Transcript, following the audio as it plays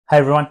Hi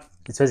everyone,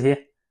 it's Wes here,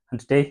 and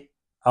today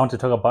I want to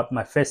talk about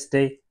my first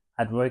day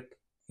at work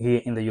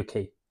here in the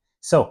UK.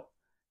 So,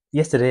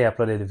 yesterday I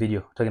uploaded a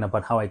video talking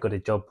about how I got a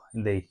job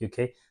in the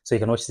UK. So you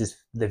can watch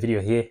the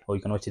video here, or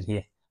you can watch it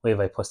here,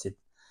 wherever I post it.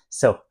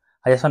 So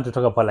I just want to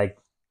talk about like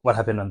what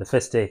happened on the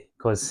first day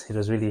because it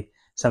was really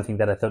something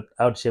that I thought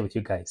I would share with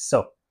you guys.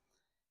 So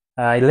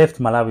I left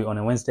Malawi on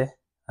a Wednesday,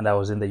 and I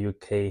was in the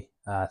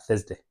UK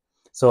Thursday.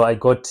 So I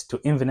got to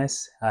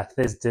Inverness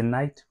Thursday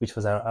night, which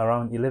was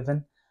around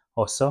 11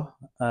 or so,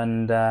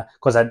 and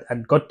because I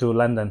got to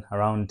London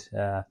around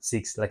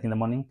 6, like in the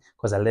morning,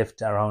 because I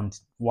left around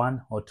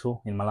 1 or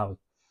 2 in Malawi.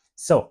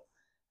 So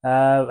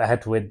I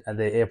had to wait at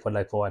the airport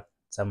like for what,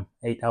 some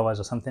 8 hours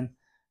or something,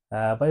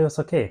 but it was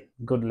okay.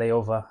 Good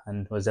layover,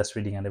 and was just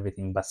reading and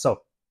everything. But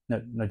so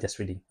no, not just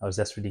reading. I was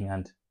just reading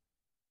and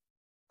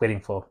waiting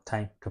for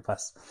time to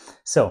pass.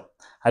 So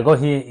I got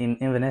here in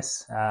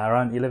Inverness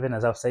around 11,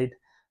 as I've said,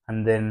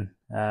 and then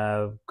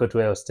got to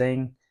where I was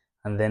staying,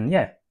 and then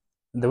yeah,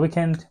 the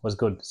weekend was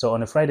good. So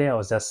on a Friday I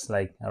was just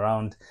like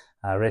around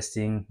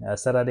resting.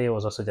 Saturday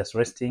was also just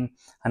resting.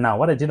 And now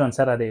what I did on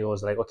Saturday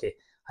was like, okay,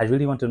 I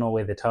really want to know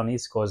where the town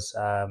is, because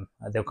the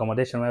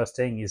accommodation where I was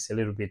staying is a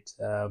little bit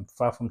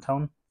far from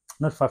town.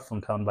 Not far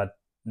from town, but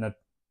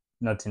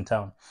not in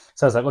town.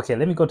 So I was like, okay,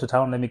 let me go to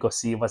town, let me go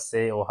see what's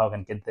there or how I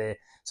can get there.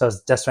 So I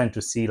was just trying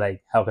to see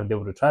like how I can be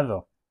able to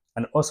travel,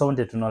 and also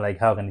wanted to know like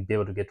how I can be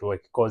able to get to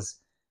work, because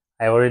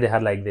I already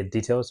had like the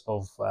details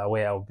of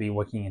where I'll be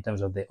working in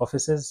terms of the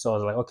offices. So I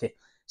was like, okay,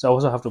 so I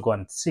also have to go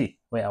and see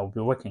where I'll be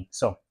working.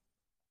 So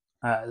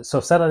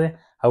Saturday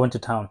I went to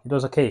town. It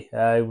was okay.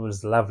 It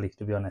was lovely,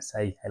 to be honest.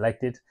 I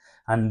liked it,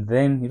 and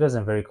then it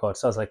wasn't very cold.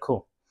 So I was like,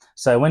 cool.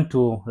 So I went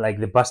to like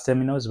the bus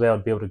terminals where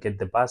I'd be able to get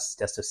the bus,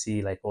 just to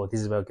see like, oh,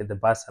 this is where I'll get the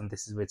bus and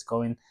this is where it's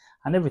going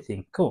and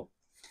everything. Cool.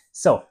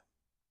 So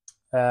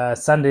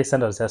Sunday I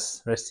was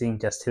just resting,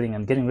 just chilling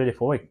and getting ready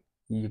for work.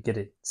 You get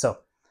it. So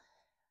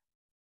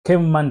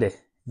came Monday,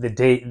 the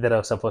day that I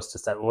was supposed to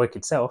start work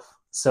itself.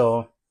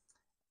 So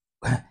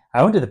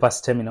I went to the bus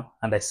terminal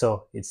and I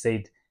saw it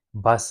said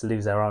bus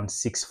leaves around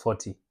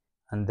 6:40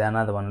 and the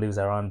another one leaves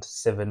around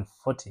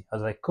 7:40. I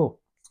was like,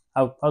 cool,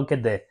 I'll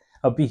get there.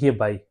 I'll be here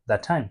by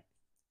that time.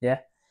 Yeah.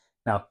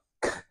 Now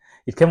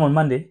it came on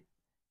Monday.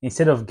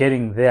 Instead of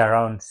getting there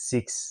around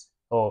 6:40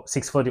 or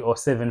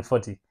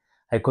 7:40,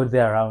 I got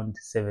there around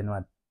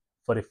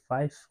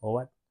 7:45 or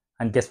what?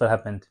 And guess what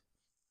happened?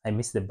 I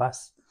missed the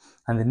bus,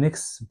 and the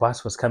next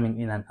bus was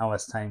coming in an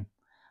hour's time.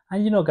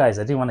 And you know, guys,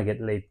 I didn't want to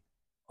get late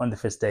on the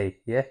first day.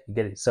 Yeah, you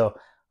get it. So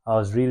I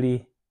was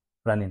really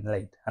running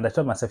late, and I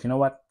told myself, you know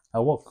what?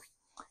 I'll walk.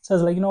 So I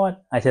was like, you know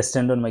what? I just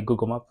turned on my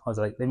Google Map. I was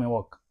like, let me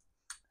walk.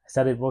 I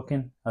started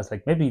walking. I was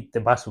like, maybe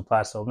the bus will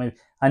pass, or maybe.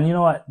 And you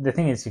know what? The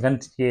thing is, you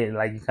can't hear,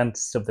 like, you can't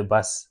stop the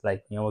bus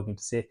like when you're walking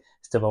to say,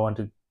 stop. I want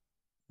to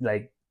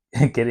like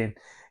get in.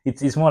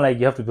 It's more like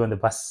you have to be on the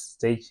bus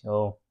stage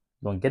or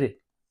you won't get it.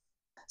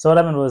 So what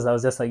happened was I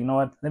was just like, you know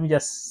what? Let me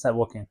just start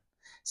walking.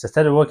 So I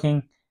started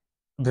walking.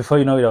 Before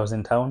you know it, I was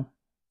in town.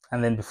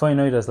 And then before you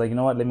know it, I was like, you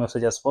know what? Let me also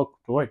just walk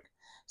to work.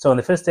 So on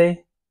the first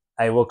day,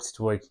 I walked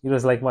to work. It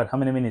was like what? How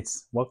many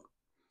minutes walk?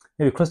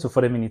 Maybe close to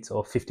 40 minutes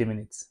or 50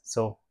 minutes.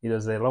 So it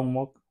was a long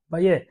walk.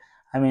 But yeah,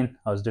 I mean,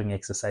 I was doing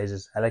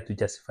exercises. I like to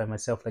justify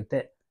myself like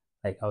that.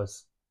 Like I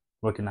was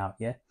working out.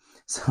 Yeah.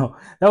 So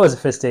that was the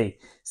first day.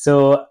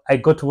 So I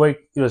got to work.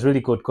 It was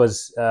really good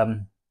because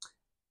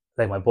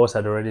like my boss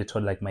had already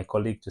told like my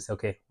colleague to say,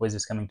 okay, where's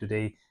this coming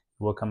today?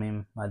 Welcome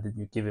him. Did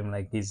you give him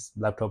like his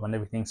laptop and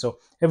everything? So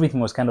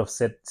everything was kind of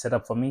set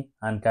up for me.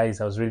 And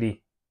guys, I was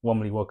really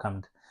warmly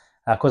welcomed,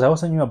 because I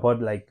also knew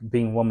about like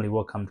being warmly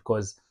welcomed,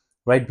 because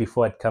right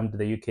before I'd come to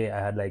the UK, I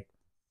had like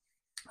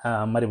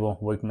multiple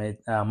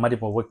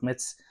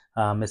workmates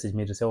message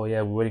me to say, oh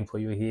yeah, we're waiting for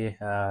you here,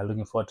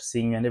 looking forward to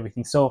seeing you and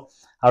everything. So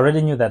I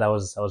already knew that I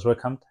was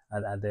welcomed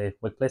at the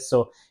workplace.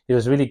 So it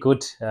was really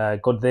good.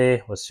 Got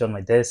there, was shown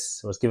my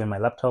desk, was given my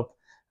laptop,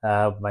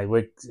 my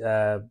work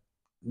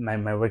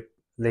my work,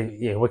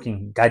 yeah,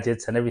 working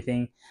gadgets and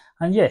everything.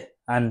 And yeah,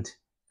 and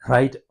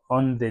right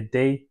on the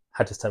day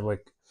had to start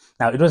work.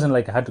 Now it wasn't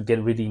like I had to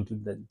get really into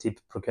the deep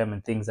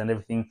procurement things and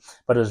everything,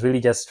 but it was really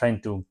just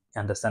trying to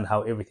understand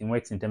how everything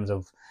works in terms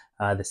of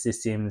the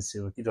systems.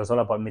 It was all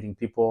about meeting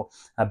people,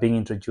 being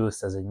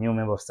introduced as a new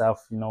member of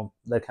staff, you know,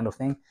 that kind of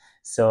thing.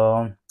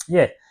 So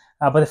yeah,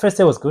 but the first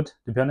day was good,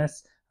 to be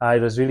honest.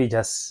 It was really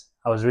just,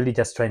 I was really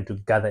just trying to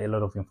gather a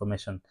lot of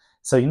information.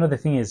 So you know, the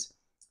thing is,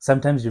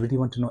 sometimes you really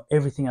want to know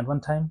everything at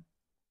one time.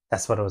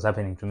 That's what was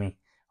happening to me.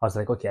 I was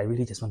like, okay, I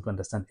really just want to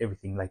understand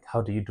everything. Like,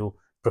 how do you do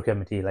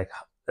procurement here? Like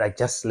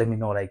just let me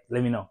know. Like,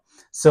 let me know.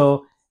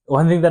 So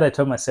one thing that I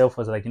told myself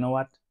was like, you know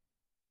what?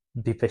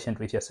 Be patient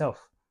with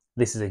yourself.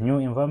 This is a new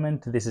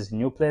environment. This is a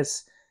new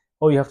place.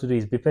 All you have to do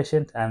is be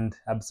patient and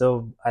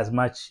absorb as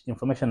much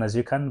information as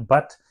you can,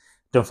 but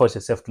don't force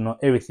yourself to know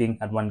everything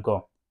at one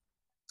go.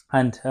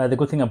 And the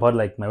good thing about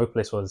like my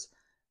workplace was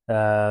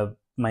my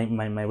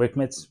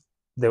workmates,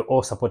 they're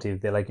all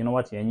supportive. They're like, you know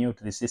what, you're new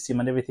to the system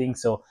and everything,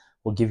 so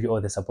we'll give you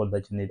all the support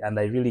that you need. And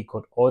I really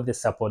got all the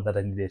support that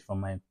I needed from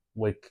my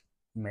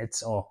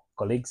workmates or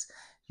colleagues.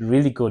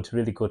 Really good,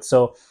 really good.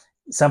 So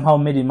somehow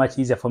made it much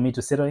easier for me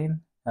to settle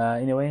in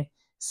anyway.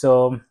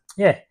 So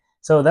yeah,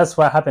 so that's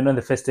what happened on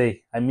the first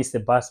day. I missed the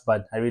bus,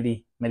 but I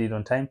really made it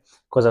on time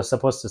because I was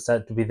supposed to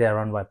start to be there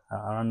around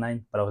around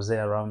 9, but I was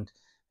there around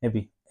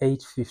maybe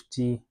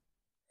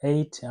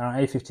 8:58, around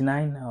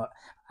 8:59.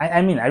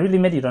 I mean, I really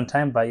made it on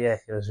time, but yeah,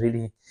 it was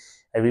really,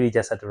 I really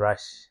just had to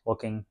rush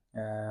walking.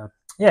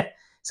 Yeah,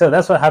 so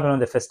that's what happened on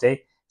the first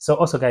day. So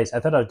also, guys, I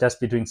thought I'd just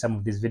be doing some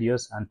of these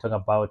videos and talk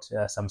about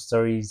some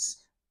stories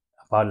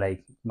about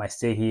like my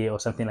stay here or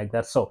something like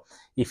that. So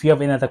if you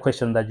have any other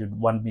question that you'd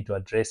want me to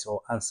address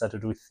or answer to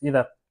do with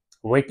either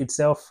work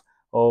itself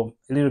or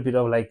a little bit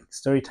of like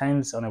story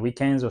times on the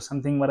weekends or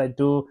something, what I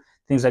do,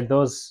 things like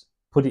those,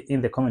 put it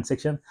in the comment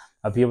section.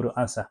 I'll be able to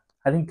answer.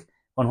 I think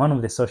on one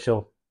of the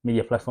social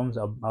media platforms,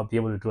 I'll be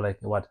able to do like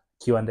what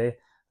Q&A.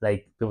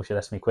 Like people should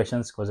ask me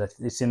questions because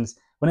it seems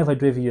whenever I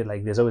do a video,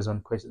 like there's always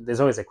one question.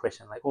 There's always a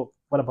question like, oh,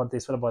 what about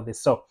this? What about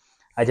this? So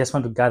I just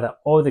want to gather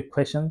all the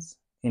questions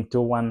into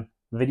one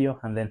video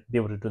and then be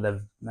able to do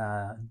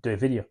a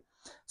video.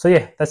 So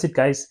yeah, that's it,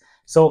 guys.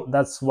 So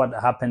that's what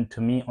happened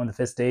to me on the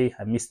first day.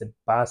 I missed the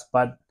bus,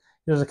 but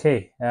it was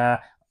okay.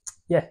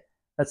 Yeah,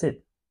 that's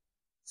it.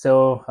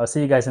 So I'll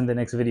see you guys in the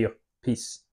next video. Peace.